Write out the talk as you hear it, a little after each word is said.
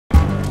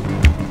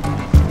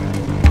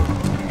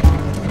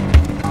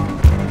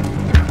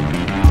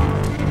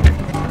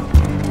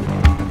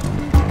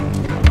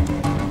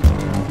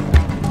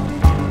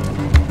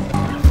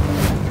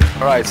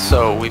Alright,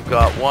 so we've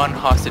got one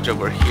hostage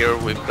over here,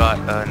 we've got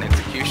an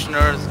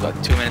executioner, it's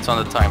got 2 minutes on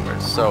the timer,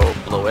 so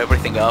blow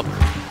everything up,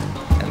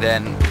 and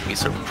then we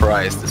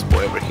surprise this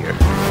boy over here.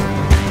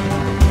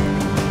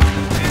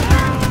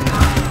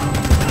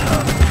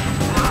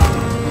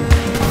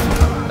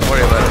 Don't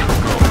worry about it.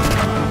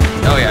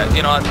 Oh yeah,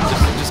 you know what,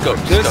 just go,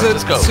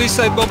 just go.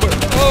 Suicide bomber!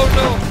 Oh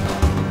no!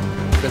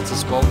 That's a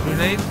smoke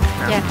grenade?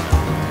 Yeah.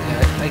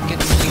 I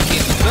can sneak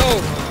in. No!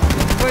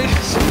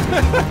 Please!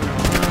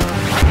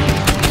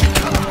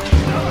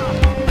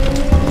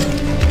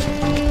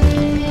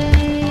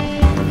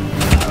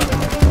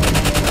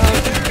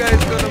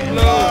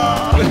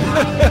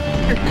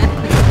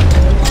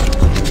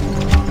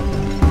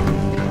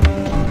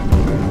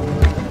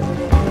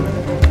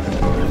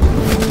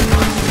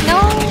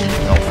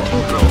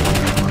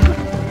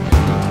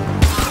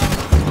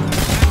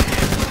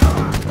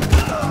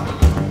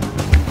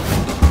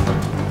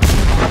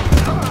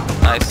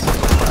 Nice.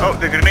 Oh,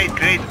 the grenade,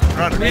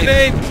 run.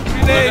 Grenade!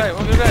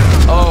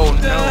 Oh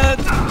no.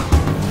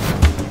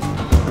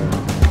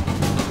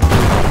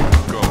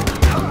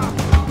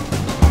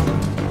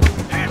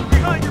 Hands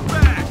behind your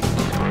back.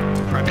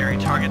 Primary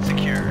target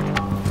secured.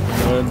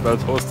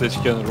 But hostage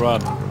can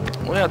run.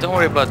 Well, don't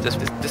worry about this.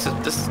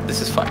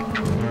 This is fine.